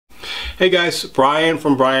Hey guys, Brian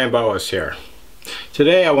from Boas here.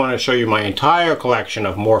 Today I want to show you my entire collection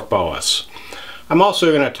of morph boas. I'm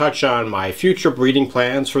also going to touch on my future breeding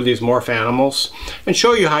plans for these morph animals and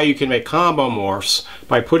show you how you can make combo morphs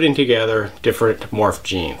by putting together different morph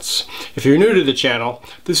genes. If you're new to the channel,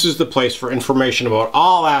 this is the place for information about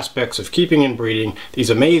all aspects of keeping and breeding these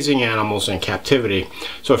amazing animals in captivity.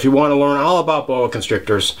 So if you want to learn all about boa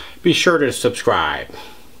constrictors, be sure to subscribe.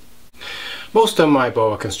 Most of my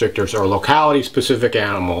boa constrictors are locality specific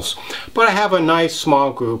animals, but I have a nice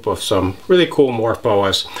small group of some really cool morph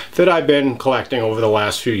boas that I've been collecting over the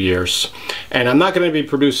last few years. And I'm not going to be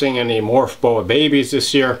producing any morph boa babies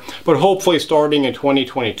this year, but hopefully starting in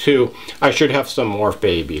 2022 I should have some morph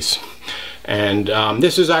babies. And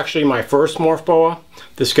this is actually my first morph boa.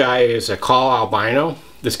 This guy is a Kahl albino.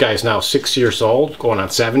 This guy is now 6 years old, going on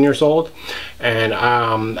 7 years old. And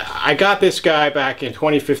I got this guy back in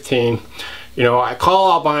 2015. You know,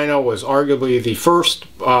 Kahl albino was arguably the first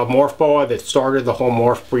morph boa that started the whole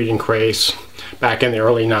morph breeding craze back in the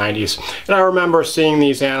early 90s. And I remember seeing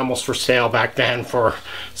these animals for sale back then for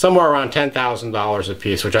somewhere around $10,000 a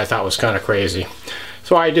piece, which I thought was kind of crazy.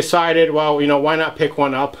 So I decided, well, you know, why not pick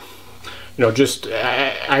one up? You know, just,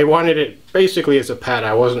 I wanted it basically as a pet.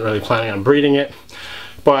 I wasn't really planning on breeding it.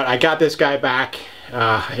 But I got this guy back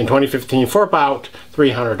in 2015 for about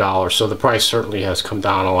 $300, so the price certainly has come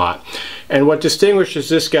down a lot. And what distinguishes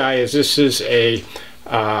this guy is this is a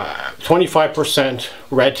 25%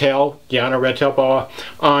 red tail, Guiana red tail boa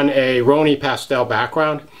on a Roni pastel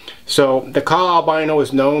background. So the Kahl albino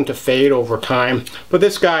is known to fade over time, but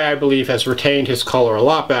this guy I believe has retained his color a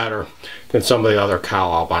lot better than some of the other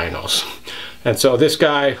Kahl albinos. And so this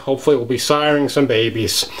guy hopefully will be siring some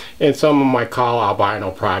babies in some of my Kahl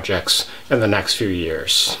albino projects in the next few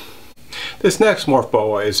years. This next morph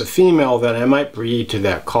boa is a female that I might breed to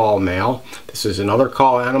that Kahl male. This is another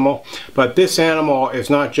Kahl animal, but this animal is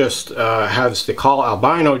not just has the Kahl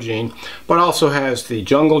albino gene, but also has the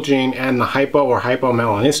jungle gene and the hypo or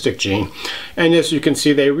hypomelanistic gene. And as you can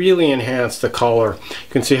see, they really enhance the color. You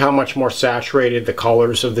can see how much more saturated the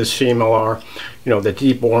colors of this female are. You know, the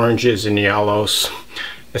deep oranges and yellows,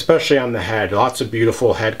 especially on the head. Lots of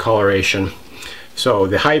beautiful head coloration. So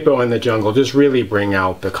the hypo and the jungle just really bring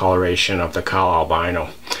out the coloration of the Kahl albino.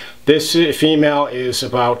 This female is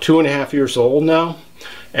about 2.5 years old now,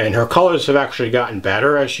 and her colors have actually gotten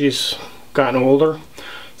better as she's gotten older.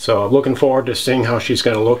 So I'm looking forward to seeing how she's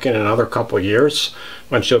going to look in another couple of years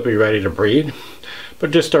when she'll be ready to breed.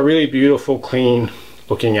 But just a really beautiful, clean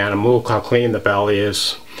looking animal. Look how clean the belly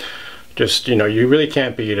is. Just, you know, you really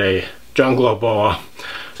can't beat a junglo boa.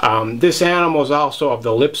 This animal is also of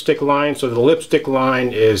the lipstick line. So the lipstick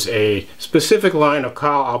line is a specific line of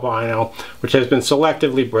Kahl albino which has been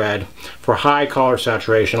selectively bred for high color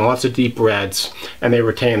saturation, lots of deep reds, and they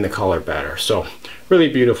retain the color better. So really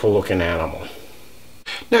beautiful looking animal.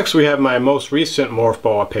 Next we have my most recent morph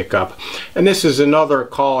boa pickup, and this is another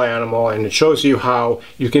Kahl animal, and it shows you how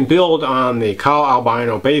you can build on the Kahl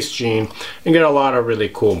albino base gene and get a lot of really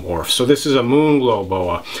cool morphs. So this is a moonglow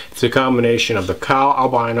boa. It's a combination of the Kahl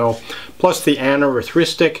albino plus the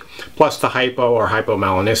anerythristic plus the hypo or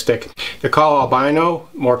hypomelanistic. The Kahl albino,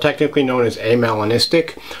 more technically known as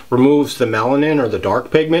amelanistic, removes the melanin or the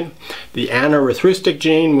dark pigment. The anerythristic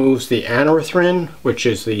gene moves the anerythrin, which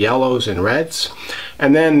is the yellows and reds.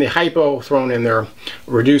 And then the hypo thrown in there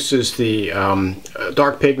reduces the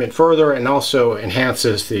dark pigment further and also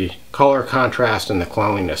enhances the color contrast and the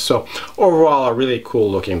cleanliness. So overall a really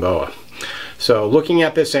cool looking boa. So looking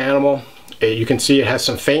at this animal, you can see it has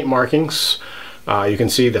some faint markings. You can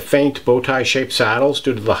see the faint bow tie shaped saddles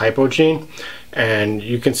due to the hypo gene. And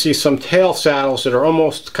you can see some tail saddles that are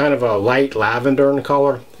almost kind of a light lavender in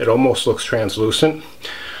color. It almost looks translucent.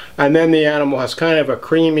 And then the animal has kind of a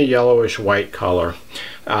creamy yellowish white color.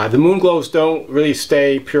 The moonglows don't really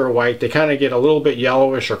stay pure white. They kind of get a little bit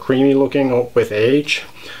yellowish or creamy looking with age.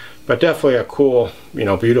 But definitely a cool, you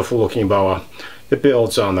know, beautiful looking boa that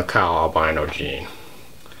builds on the Kahl albino gene.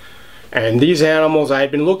 And these animals, I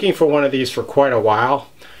had been looking for one of these for quite a while.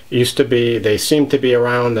 It used to be, they seemed to be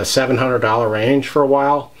around the $700 range for a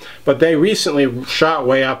while, but they recently shot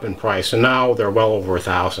way up in price, and now they're well over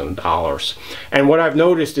 $1,000. And what I've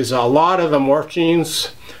noticed is a lot of the morph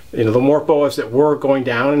genes, you know, the morph boas that were going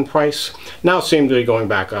down in price now seem to be going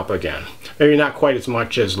back up again. Maybe not quite as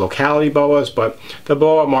much as locality boas, but the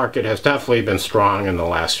boa market has definitely been strong in the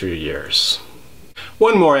last few years.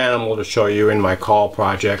 One more animal to show you in my Kahl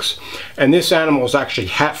projects, and this animal is actually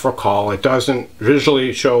het for Kahl. It doesn't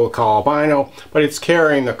visually show Kahl albino, but it's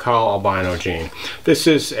carrying the Kahl albino gene. This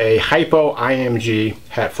is a hypo IMG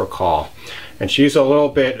het for Kahl. and she's a little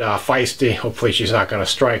bit feisty. Hopefully she's not going to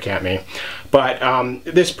strike at me. But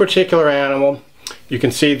this particular animal, you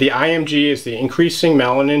can see the IMG is the increasing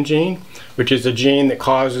melanin gene, which is a gene that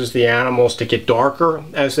causes the animals to get darker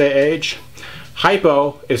as they age.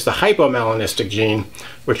 Hypo is the hypomelanistic gene,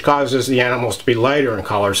 which causes the animals to be lighter in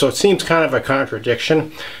color. So it seems kind of a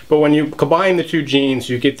contradiction, but when you combine the two genes,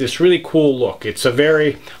 you get this really cool look. It's a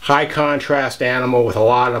very high contrast animal with a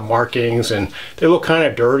lot of markings, and they look kind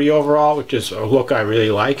of dirty overall, which is a look I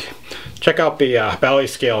really like. Check out the belly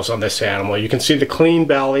scales on this animal. You can see the clean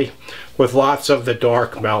belly with lots of the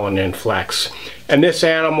dark melanin flecks. And this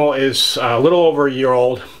animal is a little over a year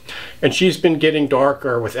old, and she's been getting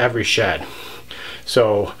darker with every shed.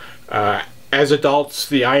 So as adults,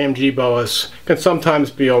 the IMG boas can sometimes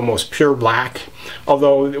be almost pure black,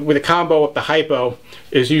 although with a combo with the hypo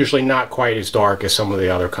is usually not quite as dark as some of the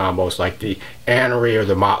other combos like the Anery or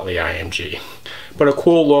the Motley IMG. But a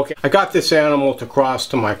cool look. I got this animal to cross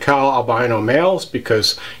to my Cal albino males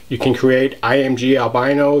because you can create IMG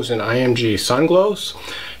albinos and IMG sunglows.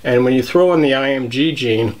 And when you throw in the IMG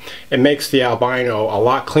gene, it makes the albino a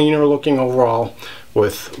lot cleaner looking overall,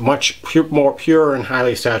 with much more pure and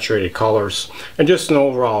highly saturated colors, and just an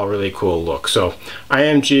overall really cool look. So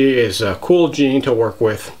IMG is a cool gene to work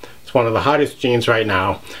with. It's one of the hottest genes right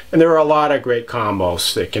now, and there are a lot of great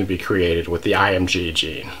combos that can be created with the IMG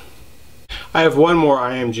gene. I have one more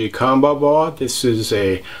IMG combo boa. This is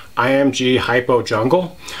a IMG hypo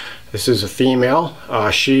jungle. This is a female.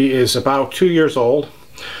 She is about 2 years old.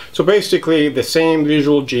 So basically the same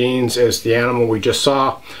visual genes as the animal we just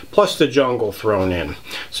saw, plus the jungle thrown in.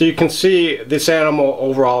 So you can see this animal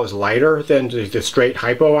overall is lighter than the straight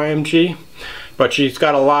hypo IMG, but she's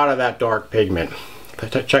got a lot of that dark pigment.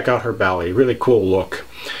 Check out her belly, really cool look.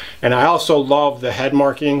 And I also love the head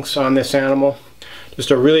markings on this animal.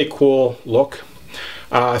 Just a really cool look.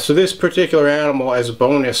 So this particular animal, as a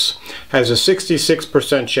bonus, has a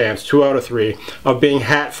 66% chance, 2 out of 3, of being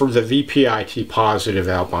hat for the VPIT positive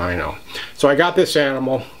albino. So I got this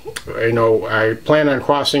animal, I plan on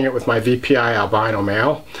crossing it with my VPI albino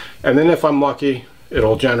male, and then if I'm lucky,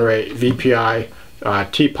 it'll generate VPI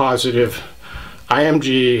T positive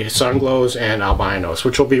IMG sunglows and albinos,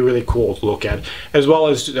 which will be really cool to look at, as well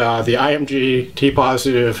as the IMG T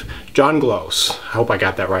positive junglows. I hope I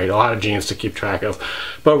got that right. A lot of genes to keep track of,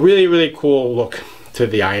 but really, really cool look to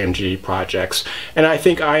the IMG projects. And I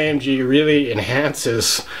think IMG really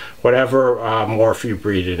enhances whatever morph you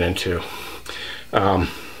breed it into.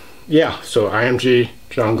 Yeah, so IMG,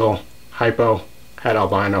 jungle, hypo, het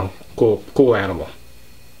albino, cool animal.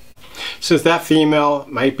 Since that female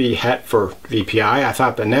might be het for VPI, I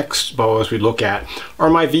thought the next boas we look at are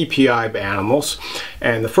my VPI animals.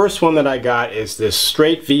 And the first one that I got is this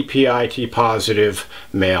straight VPI T positive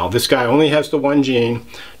male. This guy only has the one gene,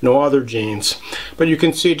 no other genes. But you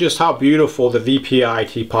can see just how beautiful the VPI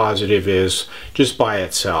T positive is just by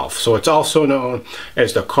itself. So it's also known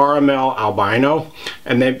as the caramel albino.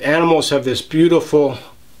 And the animals have this beautiful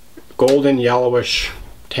golden yellowish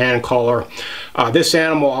tan color. This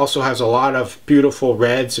animal also has a lot of beautiful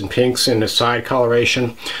reds and pinks in the side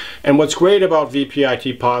coloration. And what's great about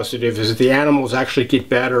VPIT positive is that the animals actually get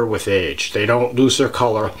better with age. They don't lose their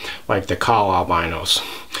color like the Cal albinos.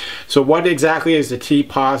 So what exactly is the T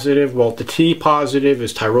positive? Well, the T positive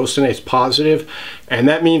is tyrosinase positive, and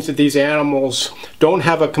that means that these animals don't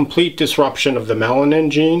have a complete disruption of the melanin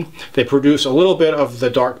gene. They produce a little bit of the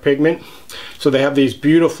dark pigment, so they have these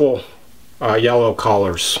beautiful yellow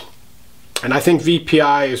colors. And I think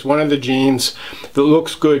VPI is one of the genes that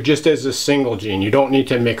looks good just as a single gene. You don't need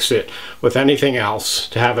to mix it with anything else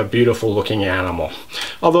to have a beautiful looking animal.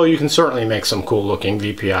 Although you can certainly make some cool looking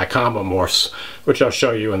VPI combo morphs, which I'll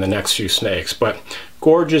show you in the next few snakes. But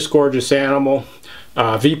gorgeous, gorgeous animal.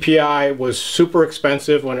 VPI was super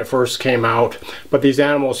expensive when it first came out, but these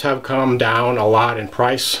animals have come down a lot in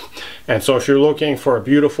price. And so if you're looking for a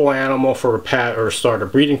beautiful animal for a pet or start a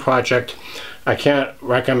breeding project, I can't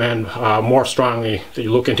recommend more strongly that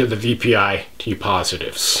you look into the VPI T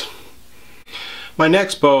positives. My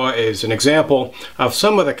next boa is an example of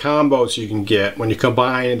some of the combos you can get when you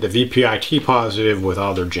combine the VPI T positive with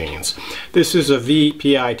other genes. This is a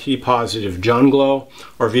VPI T positive junglo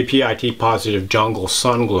or VPI T positive jungle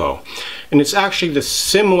sunglow. And it's actually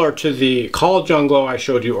similar to the Cal junglo I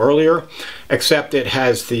showed you earlier, except it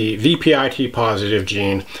has the VPI T positive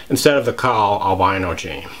gene instead of the Cal albino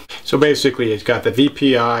gene. So basically it's got the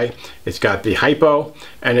VPI, it's got the hypo,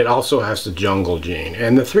 and it also has the jungle gene.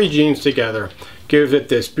 And the three genes together gives it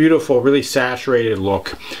this beautiful, really saturated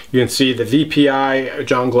look. You can see the VPI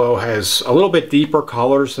Junglo has a little bit deeper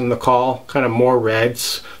colors than the call, kind of more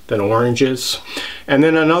reds than oranges. And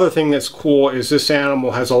then another thing that's cool is this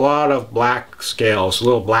animal has a lot of black scales,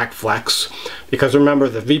 little black flecks, because remember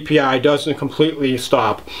the VPI doesn't completely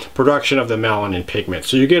stop production of the melanin pigment,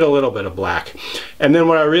 so you get a little bit of black. And then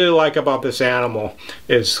what I really like about this animal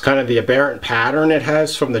is kind of the aberrant pattern it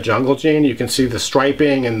has from the jungle gene. You can see the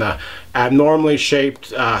striping and the abnormally shaped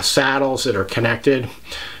saddles that are connected.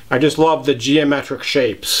 I just love the geometric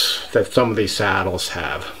shapes that some of these saddles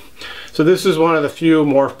have. So this is one of the few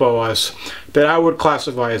morph boas that I would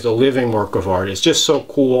classify as a living work of art. It's just so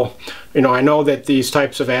cool. You know, I know that these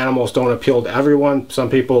types of animals don't appeal to everyone. Some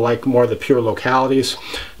people like more the pure localities,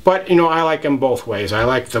 but you know, I like them both ways. I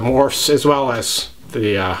like the morphs as well as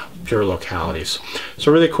the pure localities.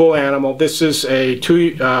 So really cool animal. This is a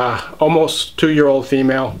almost 2-year-old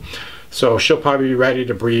female, so she'll probably be ready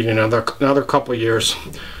to breed in another couple of years.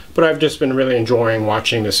 But I've just been really enjoying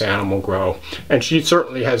watching this animal grow, and she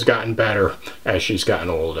certainly has gotten better as she's gotten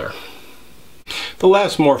older. The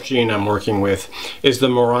last morph gene I'm working with is the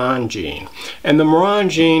Moran gene. And the Moran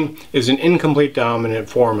gene is an incomplete dominant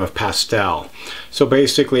form of pastel. So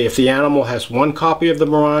basically, if the animal has one copy of the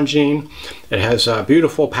Moran gene, it has a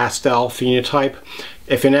beautiful pastel phenotype.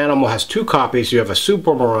 If an animal has 2 copies, you have a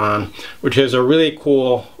super Moran, which is a really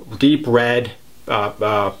cool deep red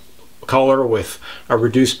color with a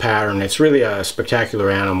reduced pattern. It's really a spectacular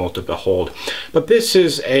animal to behold. But this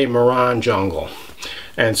is a Moran jungle.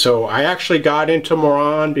 And so I actually got into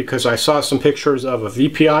Moran because I saw some pictures of a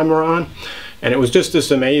VPI Moran, and it was just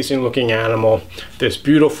this amazing looking animal, this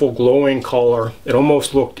beautiful glowing color. It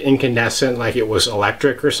almost looked incandescent, like it was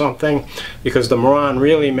electric or something, because the Moran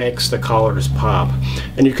really makes the colors pop.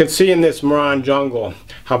 And you can see in this Moran jungle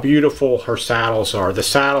how beautiful her saddles are. The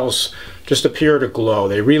saddles just appear to glow.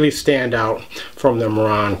 They really stand out from the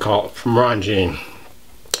Moran gene.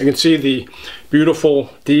 You can see the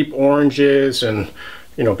beautiful deep oranges and,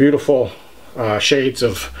 you know, beautiful shades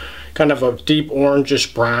of kind of a deep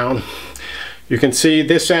orangish brown. You can see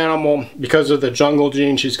this animal, because of the jungle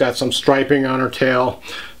gene, she's got some striping on her tail.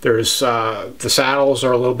 There's the saddles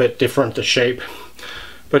are a little bit different, the shape,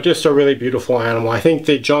 but just a really beautiful animal. I think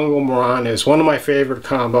the jungle Moran is one of my favorite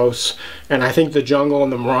combos, and I think the jungle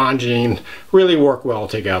and the Moran gene really work well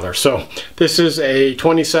together. So this is a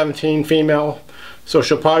 2017 female, so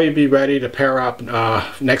she'll probably be ready to pair up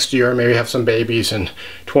next year, maybe have some babies in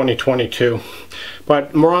 2022.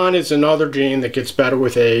 But Moran is another gene that gets better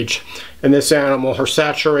with age, and this animal, her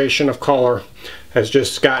saturation of color has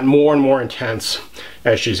just gotten more and more intense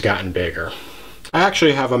as she's gotten bigger. I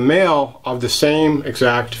actually have a male of the same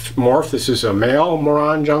exact morph. This is a male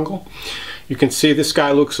Moran jungle. You can see this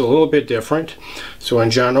guy looks a little bit different. So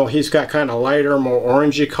in general, he's got kind of lighter, more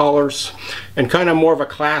orangey colors, and kind of more of a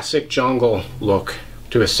classic jungle look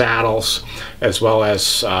to his saddles, as well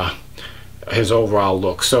as his overall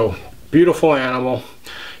look. So beautiful animal.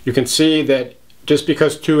 You can see that just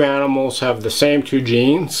because 2 animals have the same 2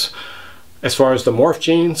 genes, as far as the morph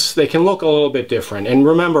genes, they can look a little bit different. And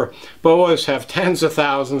remember, boas have tens of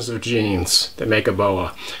thousands of genes that make a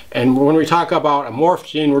boa. And when we talk about a morph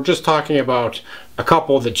gene, we're just talking about a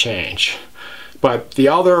couple that change. But the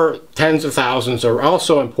other tens of thousands are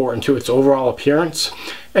also important to its overall appearance.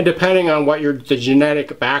 And depending on what the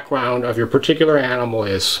genetic background of your particular animal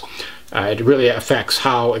is, it really affects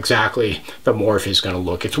how exactly the morph is going to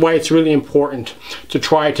look. It's why it's really important to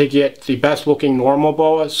try to get the best looking normal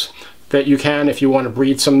boas that you can if you want to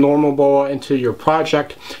breed some normal boa into your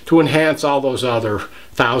project to enhance all those other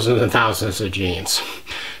thousands and thousands of genes.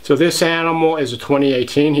 So this animal is a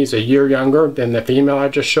 2018. He's a year younger than the female I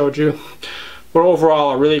just showed you. But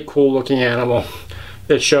overall, a really cool looking animal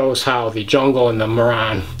that shows how the jungle and the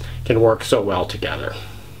Moran can work so well together.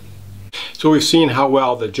 So we've seen how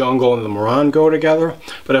well the jungle and the Moran go together,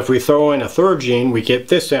 but if we throw in a third gene, we get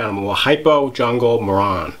this animal, a hypo-jungle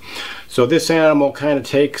Moran. So this animal kind of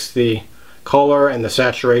takes the color and the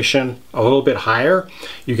saturation a little bit higher.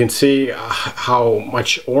 You can see how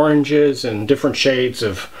much oranges and different shades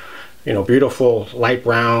of, you know, beautiful light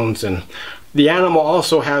browns, and the animal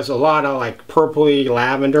also has a lot of like purpley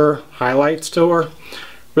lavender highlights to her.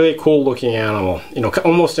 Really cool looking animal, you know,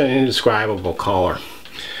 almost an indescribable color.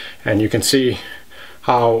 And you can see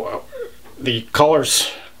how the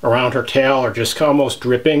colors around her tail are just almost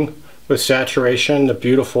dripping with saturation. The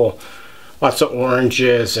beautiful, lots of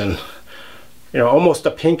oranges and, you know, almost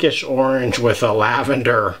a pinkish orange with a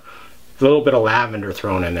lavender, a little bit of lavender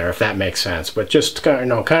thrown in there, if that makes sense. But just, you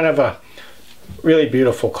know, kind of a really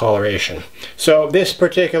beautiful coloration. So this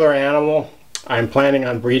particular animal I'm planning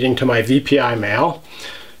on breeding to my VPI male.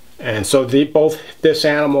 And so both this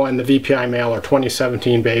animal and the VPI male are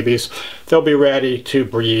 2017 babies. They'll be ready to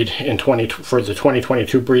breed for the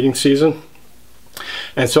 2022 breeding season.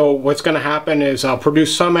 And so what's going to happen is I'll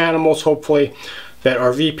produce some animals, hopefully, that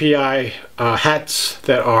are VPI hets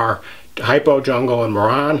that are hypo, jungle, and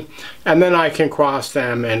Moran, and then I can cross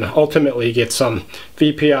them and ultimately get some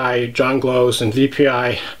VPI junglos and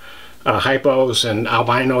VPI hypos and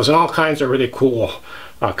albinos and all kinds of really cool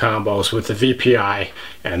combos with the VPI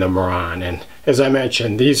and the Moran. And as I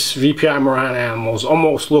mentioned, these VPI Moran animals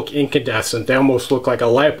almost look incandescent. They almost look like a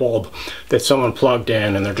light bulb that someone plugged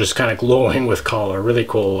in, and they're just kind of glowing with color. Really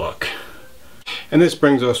cool look. And this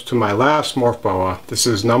brings us to my last morph boa. This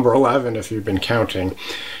is number 11 if you've been counting.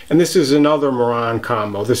 And this is another Moran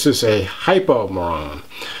combo. This is a hypo Moran.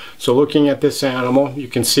 So looking at this animal, you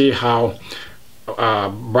can see how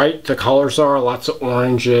bright the colors are. Lots of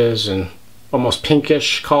oranges and almost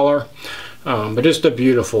pinkish color, but just a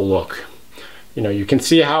beautiful look. You know, you can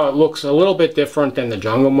see how it looks a little bit different than the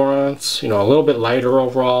jungle Morans, you know, a little bit lighter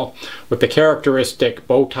overall, with the characteristic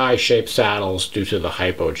bow tie shaped saddles due to the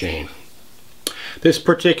hypo gene. This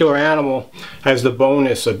particular animal has the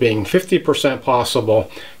bonus of being 50%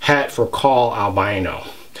 possible het for call albino.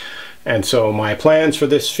 And so my plans for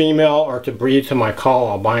this female are to breed to my call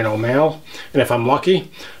albino male. And if I'm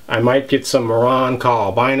lucky, I might get some Moran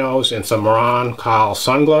call albinos and some Moran call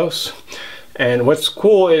sunglows. And what's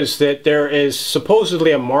cool is that there is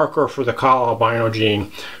supposedly a marker for the call albino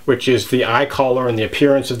gene, which is the eye color and the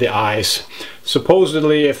appearance of the eyes.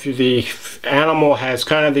 Supposedly, if the animal has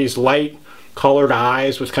kind of these light colored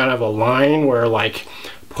eyes with kind of a line where like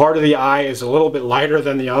part of the eye is a little bit lighter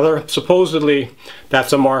than the other, supposedly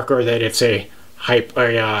that's a marker that it's a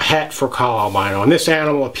het for call albino, and this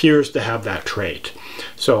animal appears to have that trait.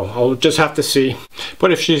 So I'll just have to see.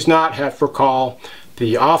 But if she's not het for call,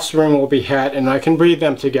 the offspring will be het, and I can breed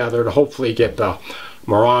them together to hopefully get the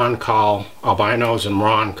Moran call albinos and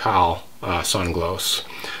Moran call sunglows.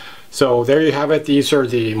 So there you have it. These are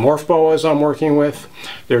the morph boas I'm working with.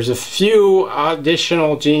 There's a few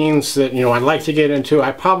additional genes that, you know, I'd like to get into.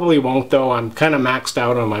 I probably won't, though. I'm kind of maxed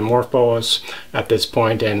out on my morph boas at this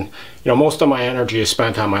point, and you know, most of my energy is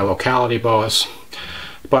spent on my locality boas.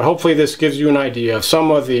 But hopefully this gives you an idea of some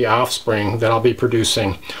of the offspring that I'll be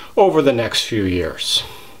producing over the next few years.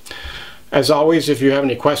 As always, if you have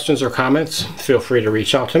any questions or comments, feel free to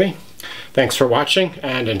reach out to me. Thanks for watching,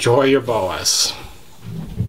 and enjoy your boas.